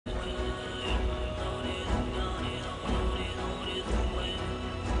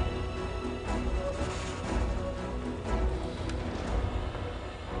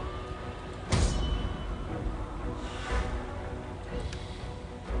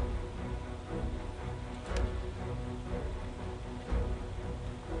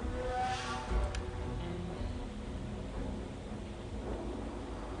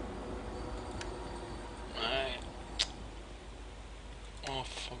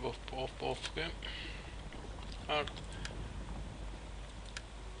Okay. Här.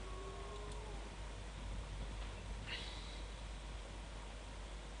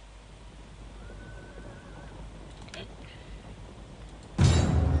 Okay.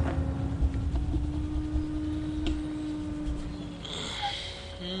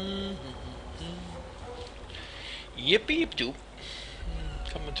 Yippee yip doop.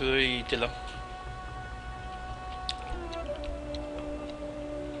 Coming to ATTILA.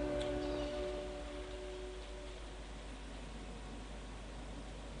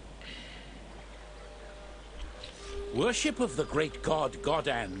 Worship of the great god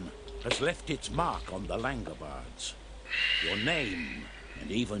Godan has left its mark on the Langobards. Your name,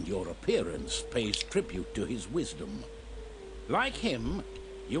 and even your appearance, pays tribute to his wisdom. Like him,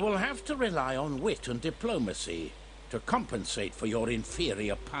 you will have to rely on wit and diplomacy to compensate for your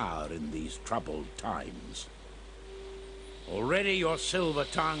inferior power in these troubled times. Already your silver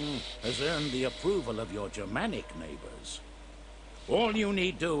tongue has earned the approval of your Germanic neighbors. All you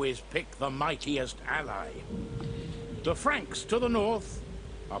need do is pick the mightiest ally. The Franks to the north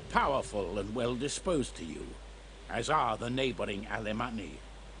are powerful and well disposed to you, as are the neighboring Alemanni.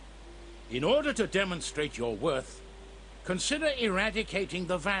 In order to demonstrate your worth, consider eradicating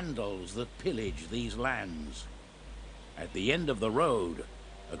the Vandals that pillage these lands. At the end of the road,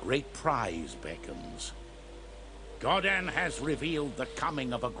 a great prize beckons. Godan has revealed the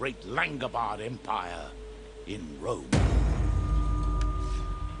coming of a great Langobard empire in Rome.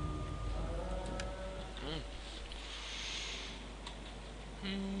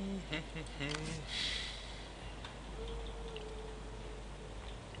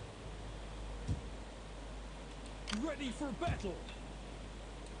 Ready for battle!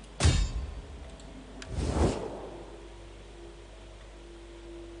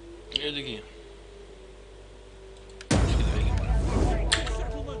 Ödegin.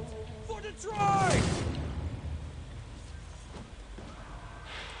 Settlement for the tribe!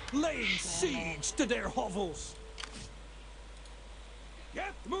 Laying siege to their hovels!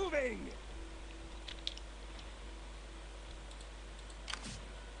 Get moving!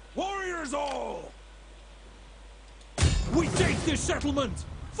 Warriors all! We take this settlement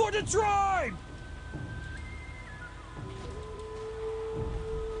for the tribe!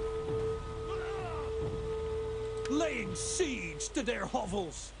 Laying siege to their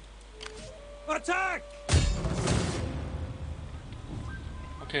hovels! Attack!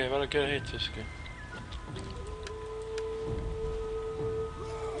 Okej, vad kan jag hit fiske?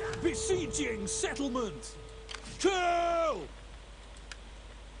 Besieging settlement! Kill!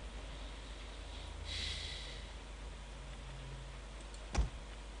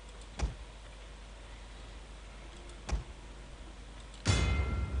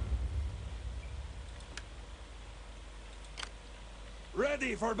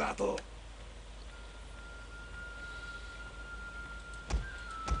 Ready for battle!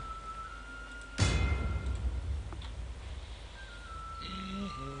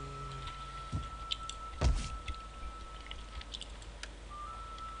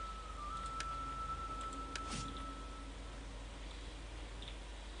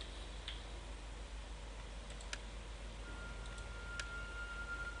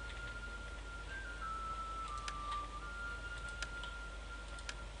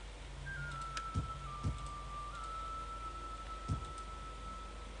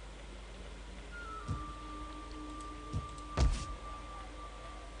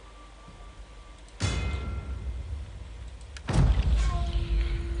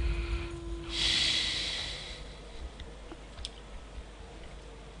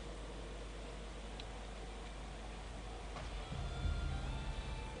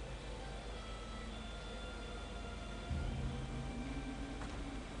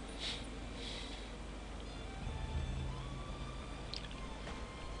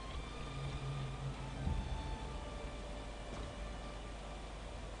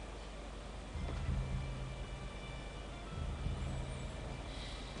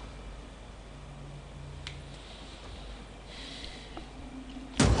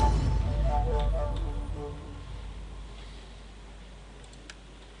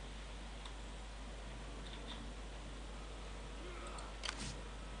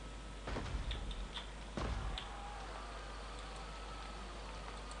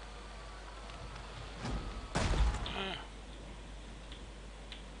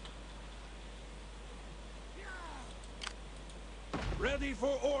 Ready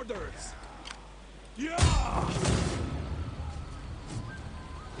for orders! Yeah!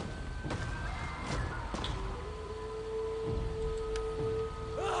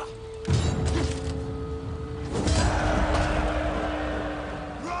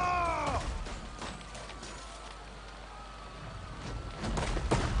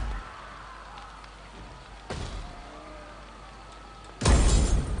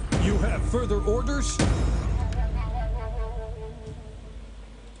 Further orders?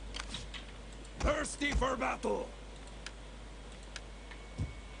 Thirsty for battle!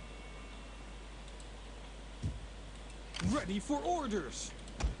 Ready for orders!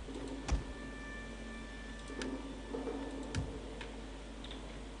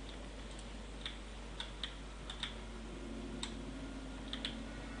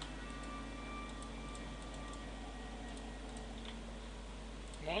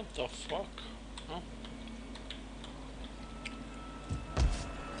 What the fuck? Huh?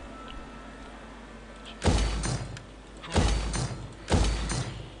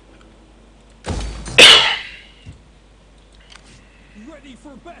 Ready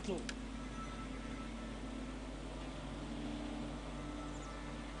for battle!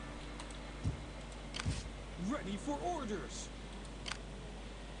 Ready for orders!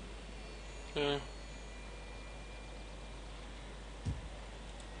 Yeah.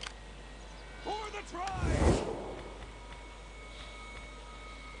 For the tribe!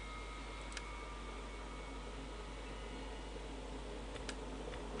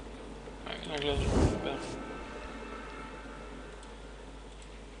 Jag glömde det.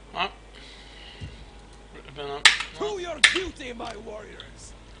 Ja. To your duty, my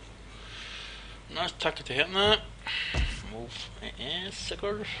warriors! Nice tackle till henne. Move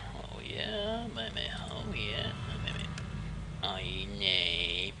sucker. Oh yeah, baby. Oh yeah, baby. Aj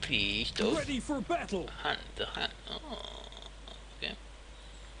nej, please don't. Ready for battle! Hand to hand. Oh. Okej.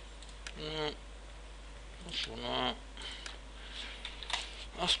 Såna.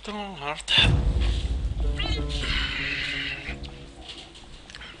 Aston hard.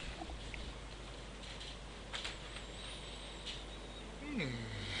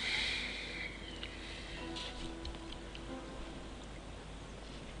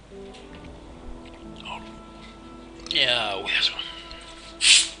 Yeah, we have one.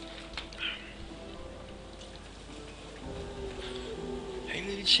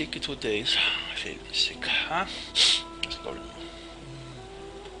 Really sick 2 days. Really sick, huh? Let's go.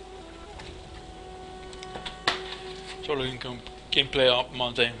 Sorry, gameplay up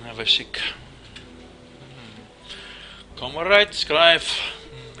Monday. I was sick. Come right, scribe.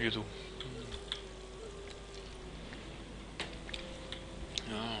 YouTube.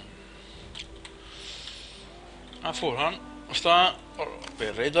 Här får han stå och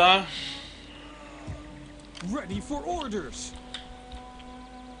bereda. Ready for orders!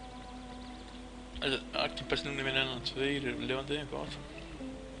 Aktiv person i min ända 2 levande kvar.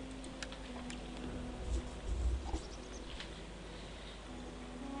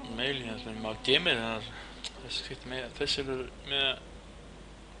 Möjligen men mag det med här. Jag ska sitta med testar med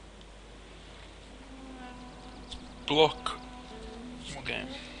block. Okej.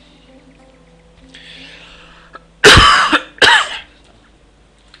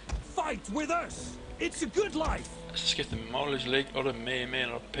 Fight with us! It's a good life! Jag ska sitta med Maulis leg och det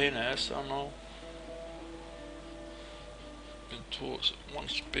med och penis och nå. One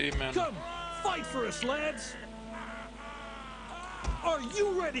spearman. Come, fight for us, lads! Are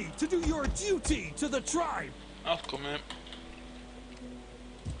you ready to do your duty to the tribe? Allt kommer.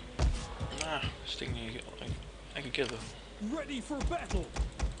 Nah, stinging. I can get them. Ready for battle!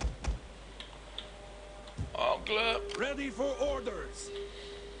 Oh, glad. Ready for orders!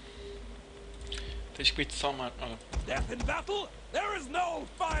 Det är skit samma. Death in battle? There is no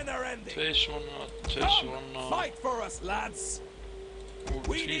finer ending! Två Fight for us, lads!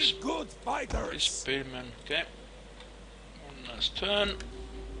 We need good fighters! Spearman. Okay. One last turn.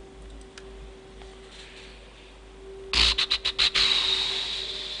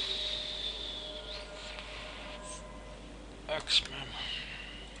 Axeman.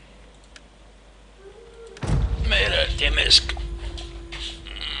 Mer temisk.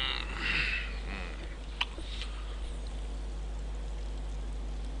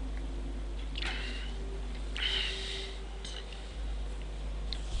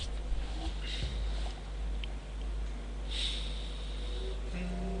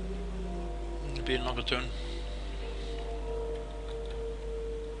 Det blir något tunn.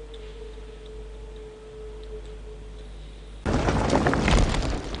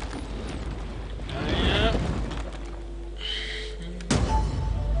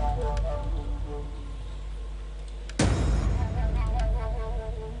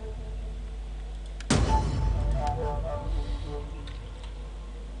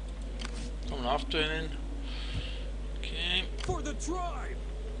 Kommer after in. Okay. For the tribe!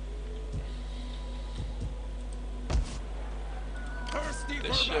 Thirsty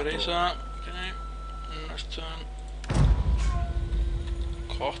This for battle! Risa. Okay. Next turn.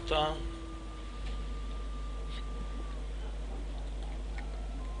 Korta.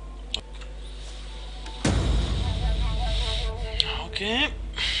 Okay.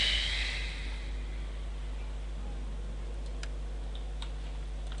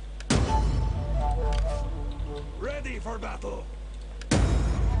 Ready for battle.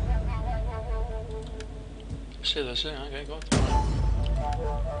 Se þessi, ok, gott.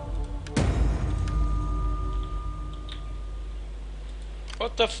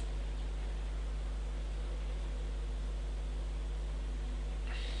 What the f...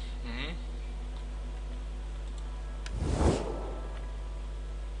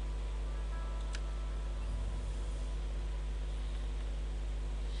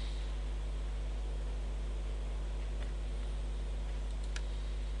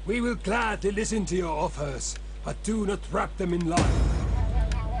 We will gladly listen to your offers, but do not wrap them in lies.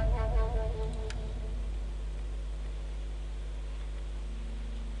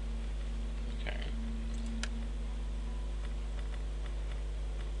 Okay.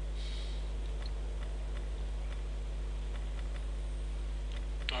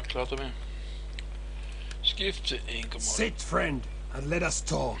 Ja, klart vi. Skifte en god Sit, friend, and let us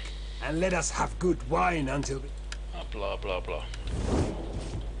talk, and let us have good wine until we... Blah, blah, blah.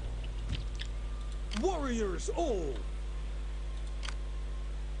 Warriors all!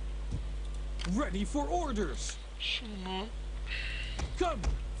 Ready for orders! Såna. Come,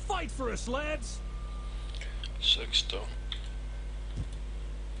 fight for us, lads! 16.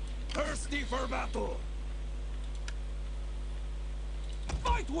 Thirsty for battle!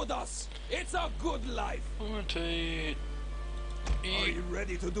 Fight with us! It's a good life! Are Are you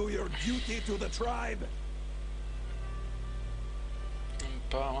ready to do your duty to the tribe?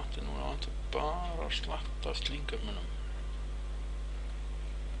 Bara vanti núna, vanti bara að slatta slingamunum.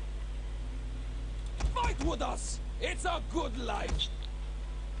 Fight with us! It's a good life!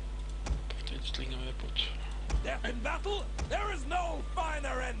 Bara einn slinga viðbútt. Death in battle? There is no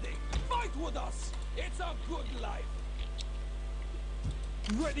finer ending! Fight with us! It's a good life!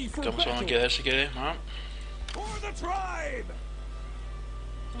 Ready for Gaman svo að battle! hann geði þessi geði, ja. For the tribe!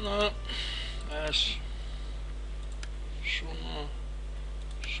 Svona, þess. Svona.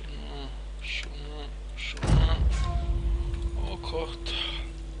 Svona, svona, svona. Og kort.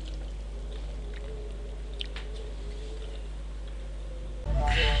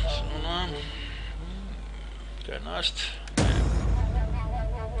 Svona. Okay, næst.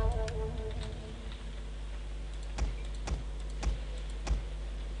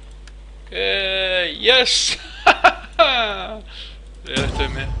 Okay, yes! Rétt við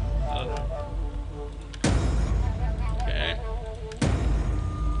mig. Okay.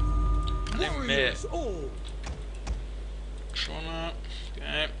 Warriors all! Svona,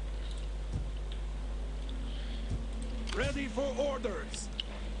 okay. Ready for orders!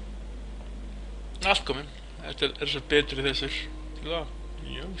 Allt kominn. Þetta svo betri þessir. Til að,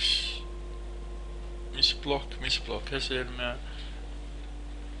 jós. Missblokk. Þessi með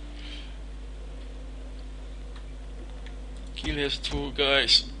kill these two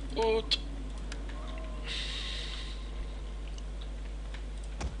guys. Út.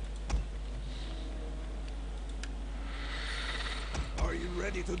 Are you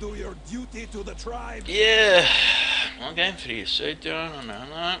ready to do your duty to the tribe? Yeah. Okay, 3, 17,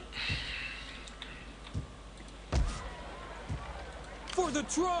 hana. For the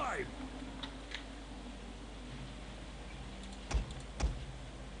tribe!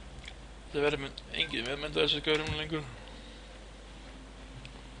 Það verður með engin viðmynda þessu gaurum lengur.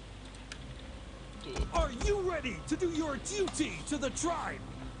 Are you ready to do your duty to the tribe?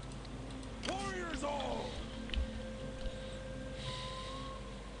 Warriors all!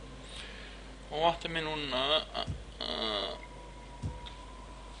 Og vatni mig núna.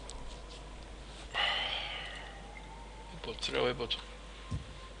 Viðbót, 3 viðbót.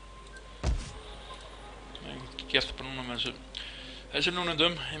 Ég get gert bara núna með þessu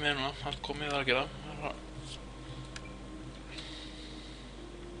núnendum. Ég með núna, allt komið að gera.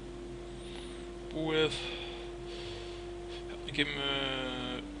 Búið. Hérna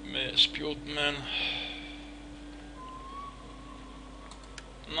kemur með spjótmenn.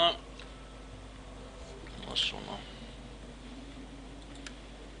 Na. Og svona.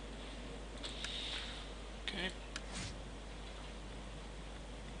 Okay.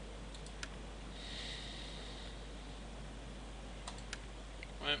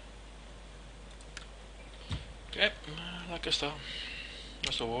 Okay, lækast það.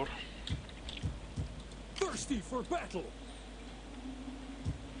 Næsta vor. Thirsty for battle!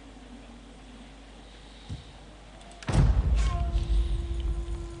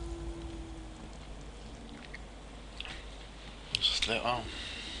 Slå av.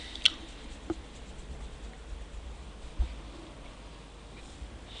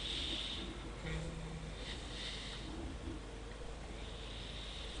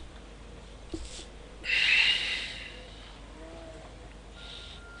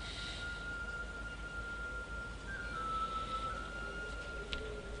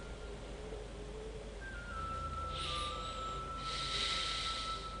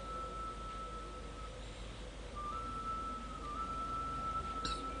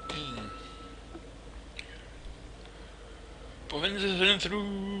 Offensive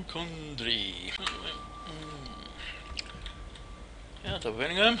through country. Ja, dat ben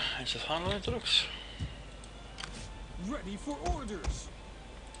ik hem. Hij staat gaan weer terug. Ready for orders.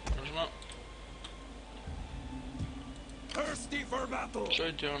 Dat is nou. Thirsty for battle. Zo,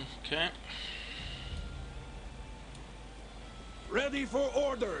 John. Oké. Ready for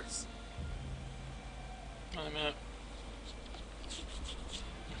orders.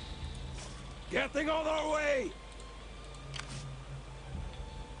 Getting on our way.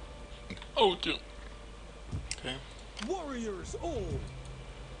 Oh, John. Oké. Warriors all.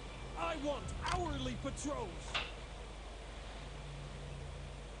 I want hourly patrols.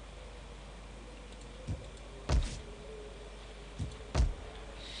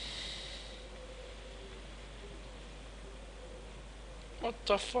 What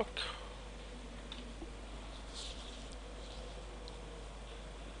the fuck?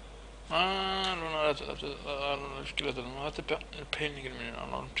 Ah, non ho scheletten. Ma det är penningen med en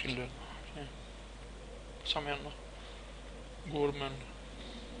annan till den. Samma igen då. Gormen.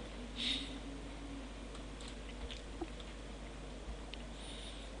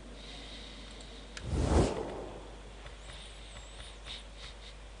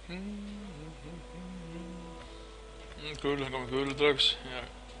 Kul, han kommer kul drugs.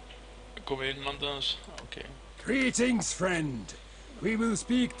 Jag kommer in någonstans. Okej. Greetings, friend. We will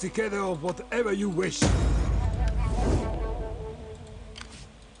speak together of whatever you wish.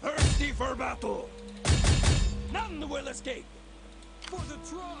 Thirsty for battle. None will escape. For the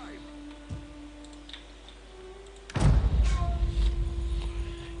tribe.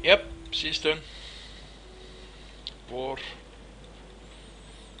 Japp, sista. Vår.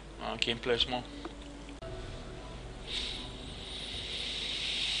 Gameplay små.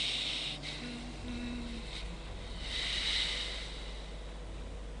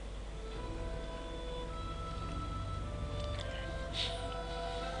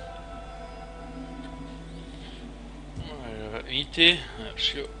 Víti,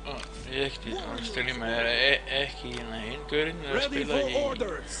 ekki, styrja mig ekki hinn gaurinn að spila í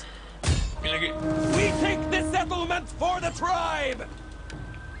ekki. We take the settlement for the tribe.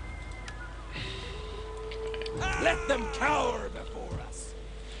 Let them cower before us.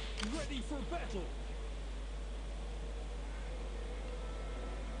 Ready for battle.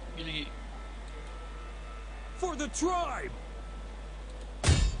 Ekki. For the tribe.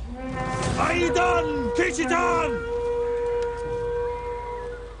 Aidan Kishitan.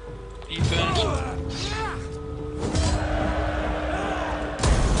 Defense.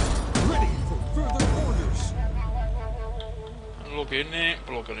 Ready for further orders. Blokka inni,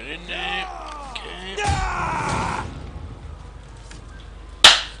 blokka hann inni. Okay. Ja.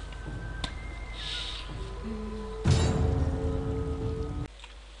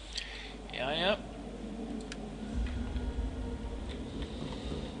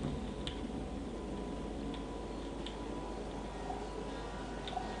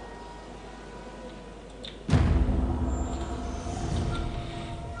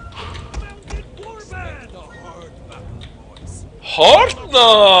 Hard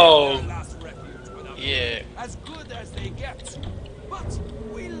now! Yeah. As good as they get. But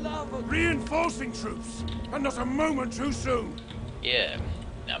we love a Reinforcing troops, and not a moment too soon. Yeah.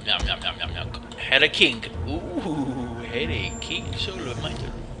 Yum. Had a king. Ooh, had a king solo master.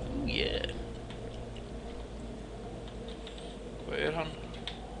 Ooh, yeah. Hvað hann?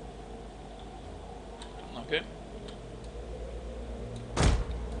 Okay.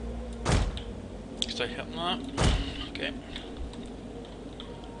 Está hérna. Okay.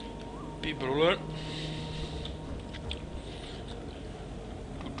 Bíbrúlur.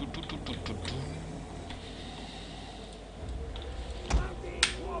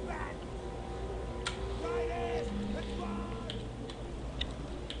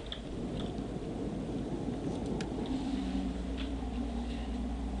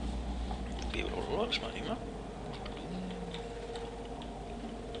 Bíbrúlur, smáníma.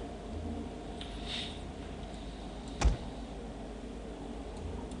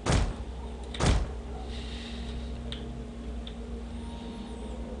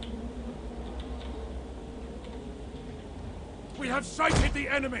 We have sighted the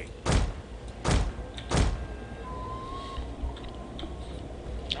enemy.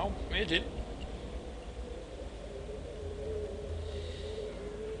 Ja, vi det.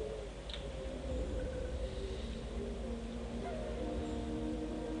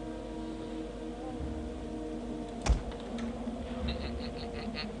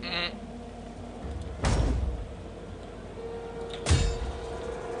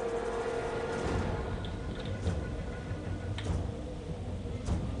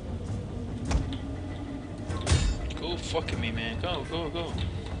 fucking me, man. Go, go, go.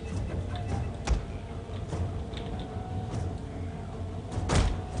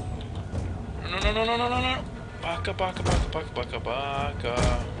 No, no, no, no, no, no, no. Baka, baka, baka, baka, baka, baka.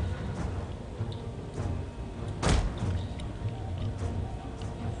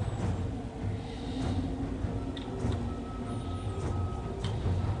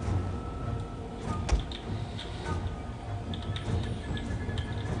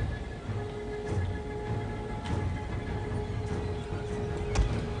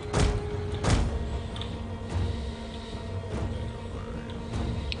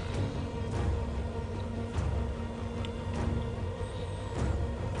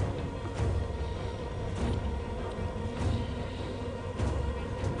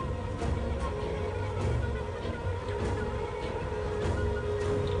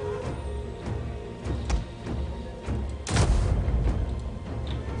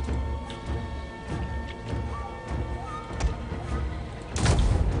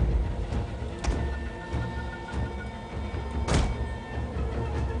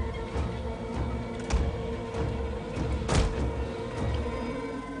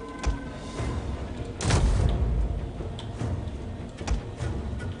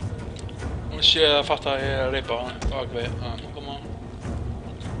 Jag fattar, jag repar bakväg. Ja, kom on.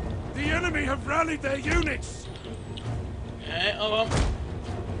 The enemy have rallied their units. Nej, ja.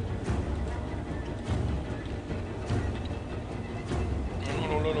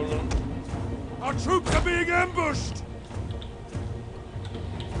 Our troops are being ambushed.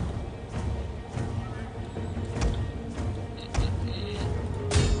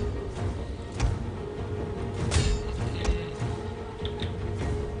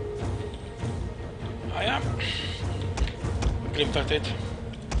 Ja. Grymt faktiskt.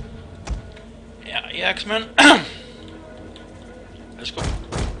 Ja, X-Men. Let's go.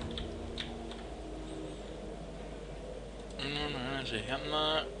 Nu ser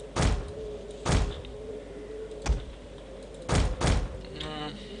hemma.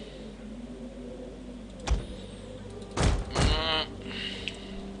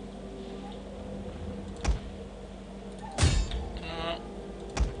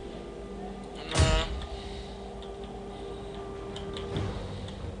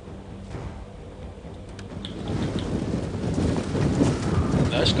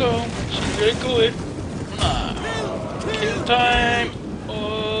 Let's go. She's very good. Kill time.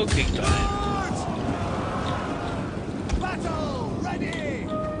 Oh, kick time.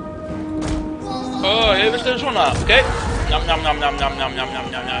 Oh, jag visste en såna. Okej. Nam nam nam nam nam nam nam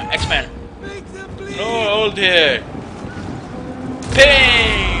nam nam nam. X-Men. No hold here.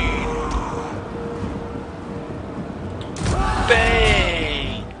 Pain.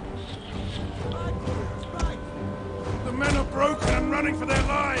 Pain. The men are broken and running for their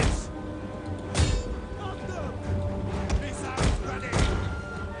lives.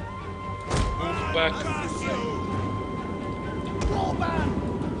 Move back.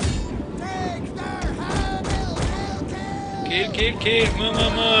 Kill, kill, kill. Move,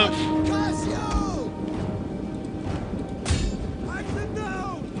 move, move.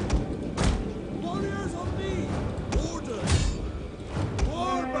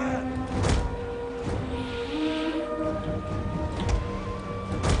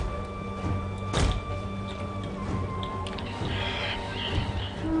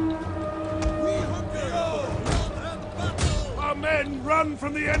 Our men run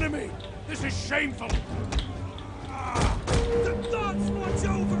from the enemy. This is shameful. The gods watch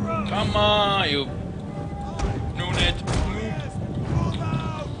over us. Come on, you. No net. Move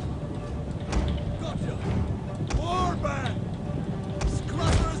out. Gotcha. Warband.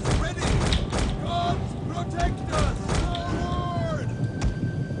 Scrubbers ready. Gods protect us. Forward.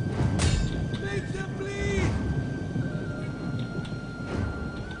 Make them bleed.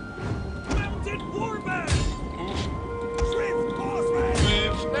 Mounted warband. Swift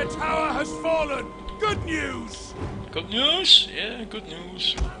horseman. Their tower has fallen. Good news. Good news? Yeah, good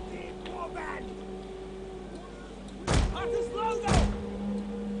news. Arthur's logo!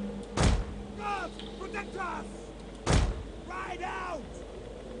 God, protect us! Ride out!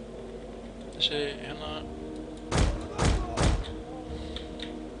 Se henne.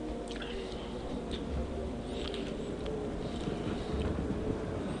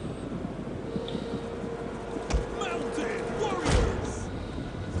 Mounted warriors!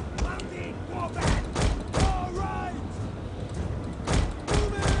 Mounted warband! All right!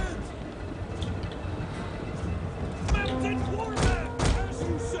 Move it! Mounted warband, as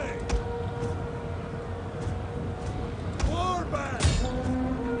you say! Warband!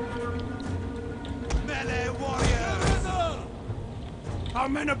 Melee warriors! Our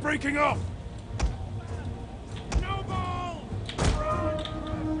men are breaking off! No more!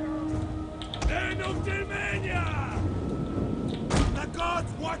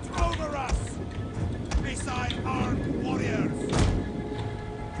 Watch over us! Beside armed warriors!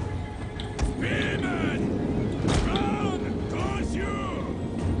 Spearmen! Run! Towards you!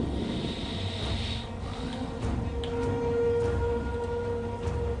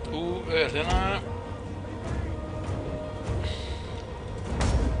 Ödena.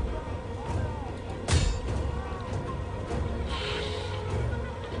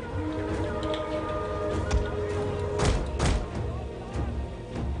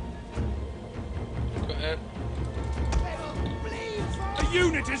 A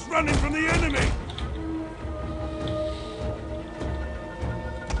unit is running from the enemy!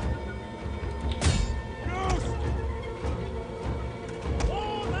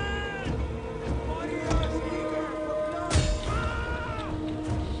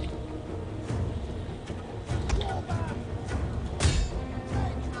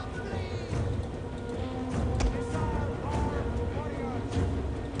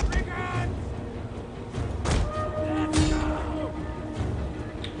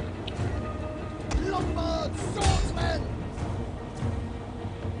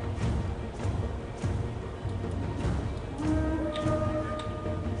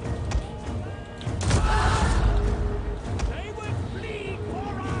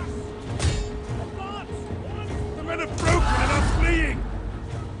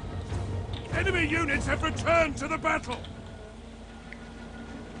 Enemy units have returned to the battle!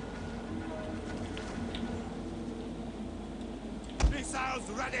 Missiles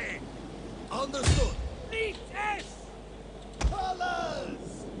ready! Understood! Meet S!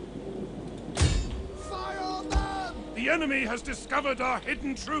 Colors! Fire on them! The enemy has discovered our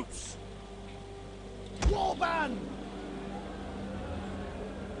hidden troops! Warband!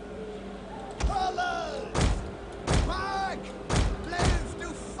 Colors! Back! Live to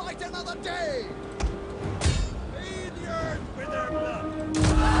fight another day! Feed the earth with their blood!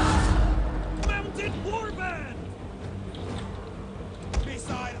 Mounted warband!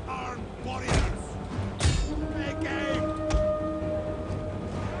 Beside armed warriors! Make aim!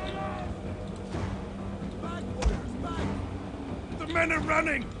 Back, warriors, back! The men are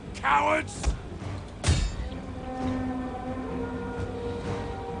running! Cowards!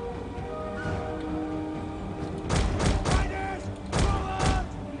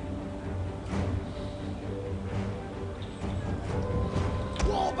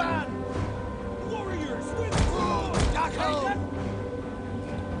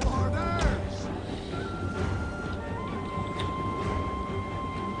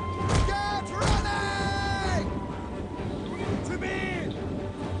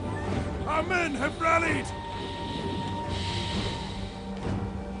 Our men have rallied!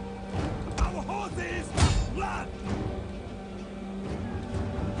 Our horses have blood!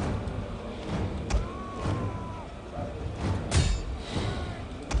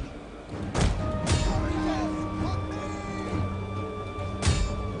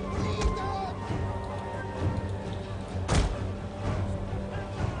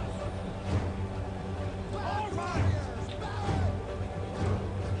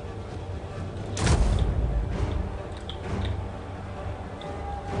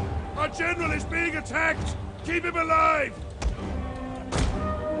 Our general is being attacked! Keep him alive!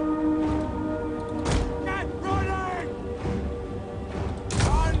 Get running!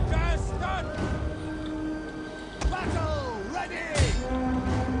 Contested! Battle ready!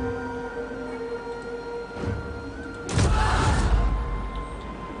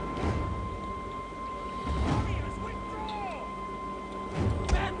 Warriors withdraw!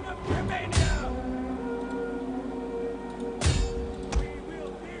 Men of Romania!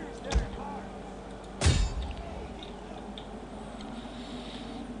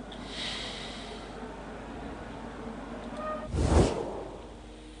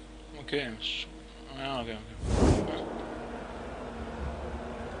 Okej, ja, okej.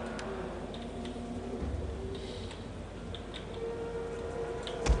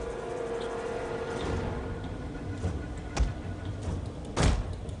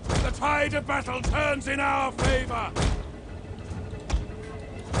 The tide of battle turns in our favor!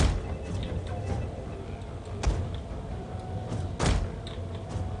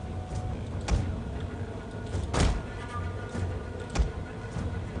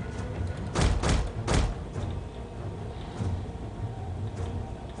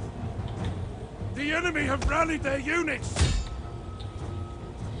 The enemy have rallied their units!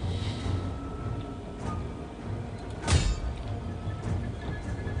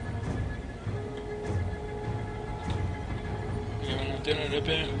 Tiene el EP,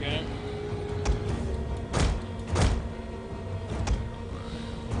 okay.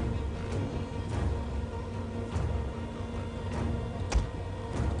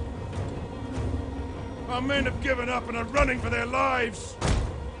 Our men have given up and are running for their lives.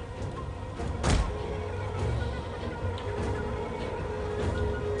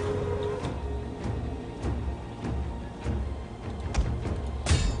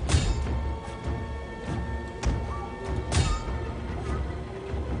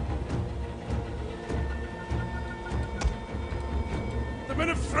 The men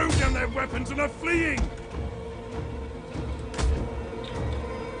have thrown down their weapons and are fleeing.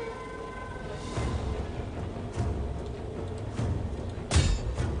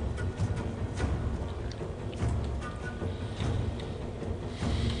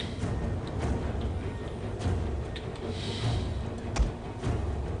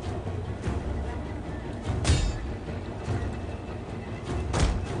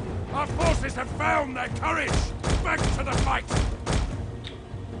 Our forces have found their courage! Back to the fight!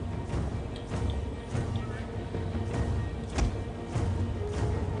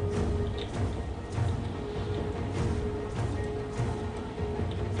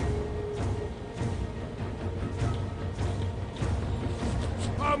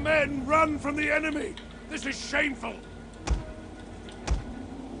 Our men run from the enemy! This is shameful!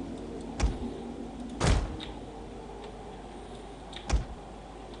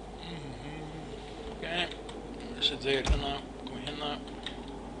 Okej. Sätt reglerna. Kom igen nu.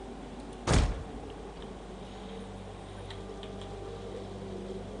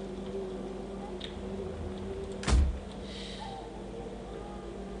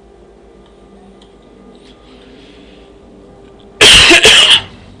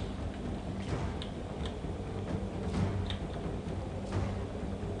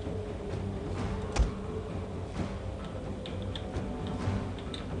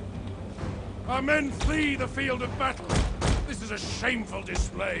 Our men flee the field of battle. This is a shameful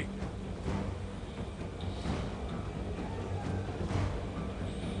display.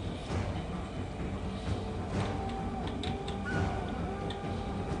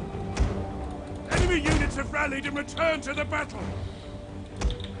 Enemy units have rallied and returned to the battle.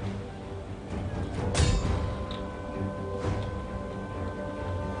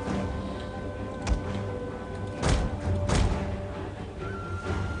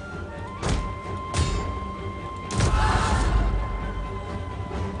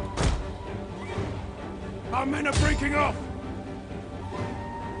 Our men are breaking off!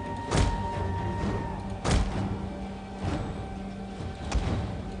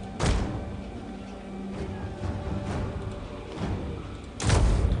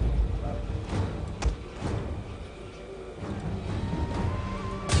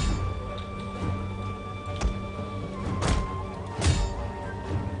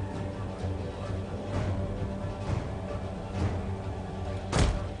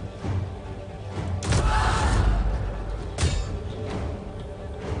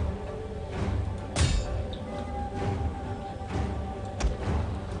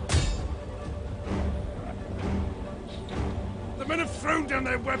 The men have thrown down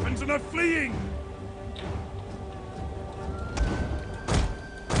their weapons and are fleeing!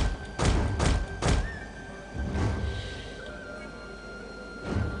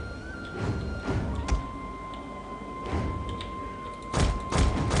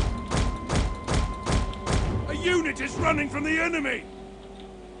 A unit is running from the enemy!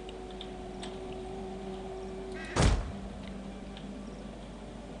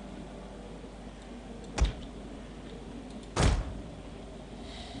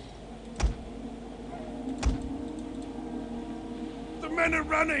 The men are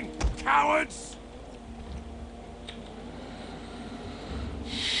running! Cowards!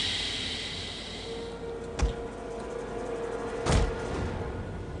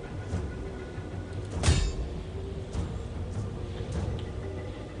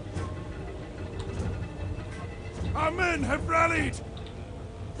 Our men have rallied!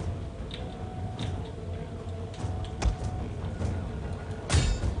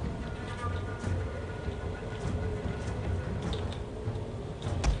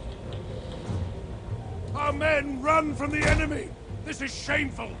 Our men run from the enemy! This is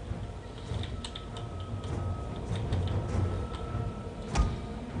shameful!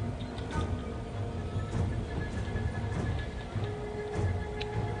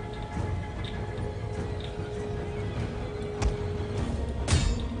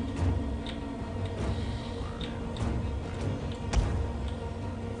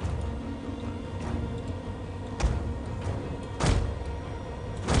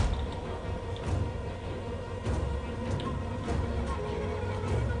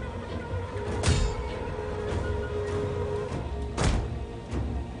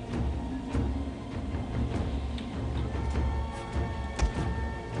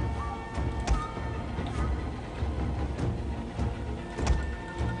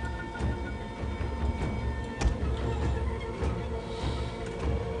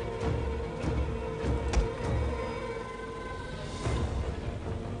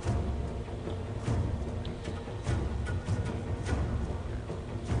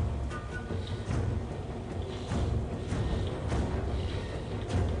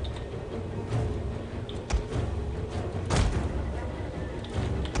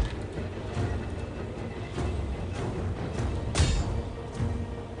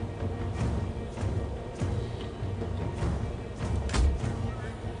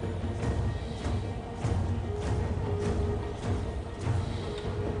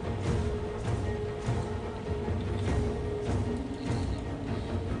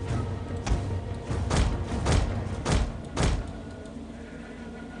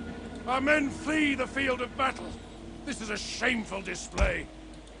 Our men flee the field of battle. This is a shameful display.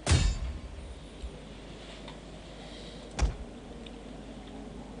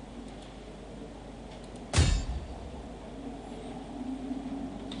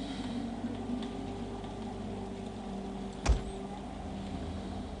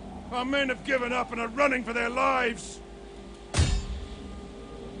 Our men have given up and are running for their lives.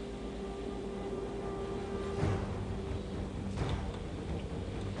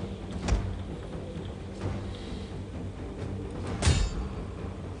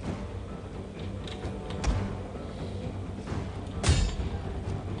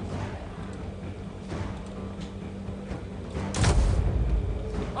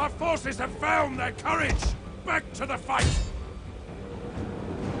 Our forces have found their courage! Back to the fight!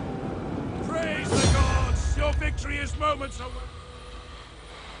 Praise the gods! Your victory is moments away!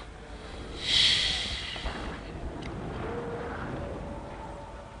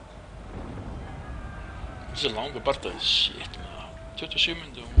 This is a Longobards. Shit, man. 27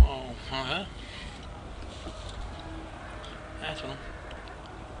 myndir. Wow. Hæ? Þetta nú.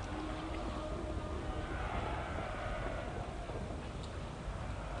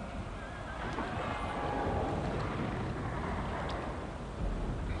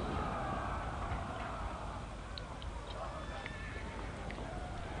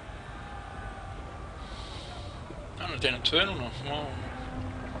 Hann er 2 núna. Wow.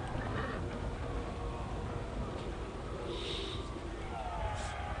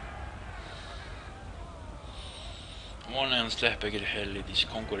 Vona hann sleppa ekki helvítis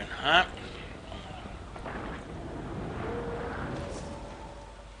kóngurinn. Hæ?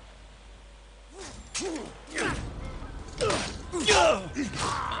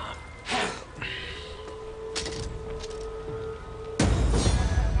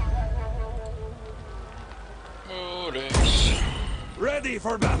 Ready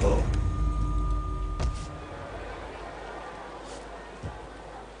for battle!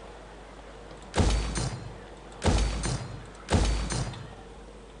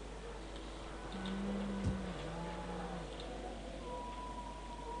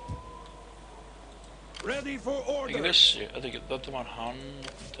 Ready for order! Ekki vissi, þetta var hann,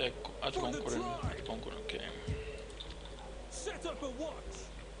 þetta er kóngurinn, ok. Set up a watch.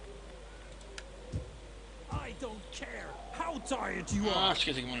 I don't care how tired you are.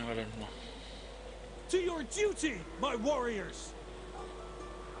 Skilti ekki manni verið hérna. To your duty, my warriors.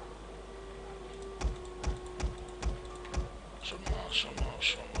 Svona.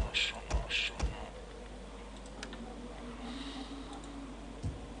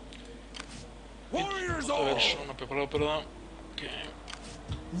 Warriors Það all. verður svona byrða. Ok.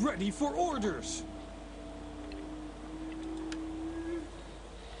 Ready for orders.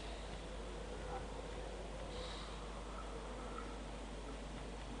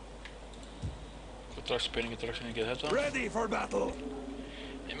 Dragspenningi, þetta. Ready for battle!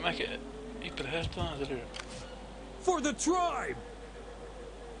 Ég maður ekki yfir þetta, þetta For the tribe.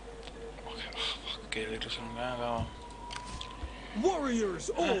 Ok, fuck, ég líka svona mega. Warriors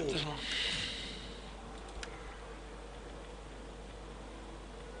all. Þetta svona.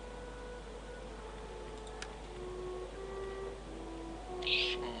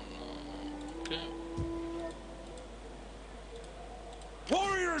 Ok.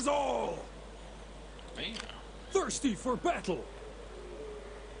 Warriors all. Meira. Thirsty for battle.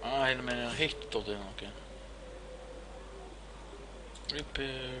 Hérna meina heitt dótið, ok.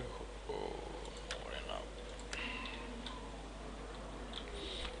 Repair og reyna.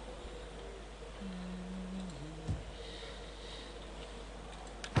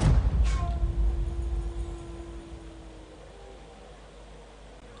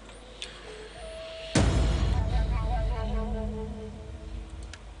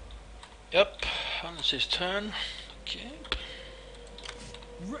 Yep, and it's his turn. Okay.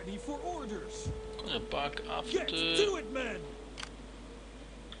 Ready for orders. Gonna back after. Get to it, men.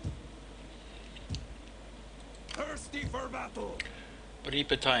 Thirsty for battle!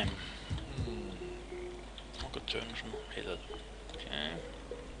 Reaper time. Nokkuð turn svona heita þetta. Okay.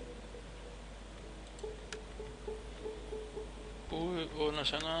 Búinn að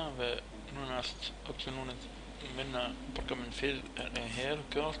senna við núnast öllu núna minna borga minn fyrir hér og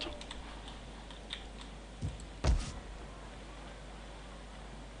galt.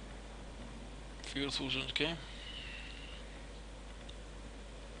 $4,000, okay.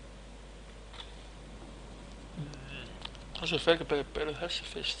 Þessu er frekar bæra þessi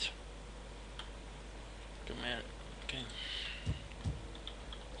fyrst. Ekki meir, ok.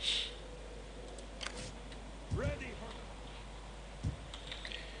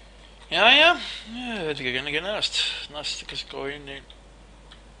 Jæja, ég veit ekki hvernig næst. Næst kannski gå inn í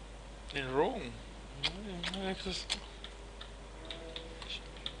In Rome?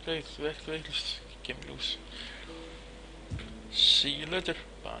 Wait, came loose. See you later.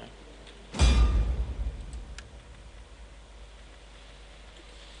 Bye.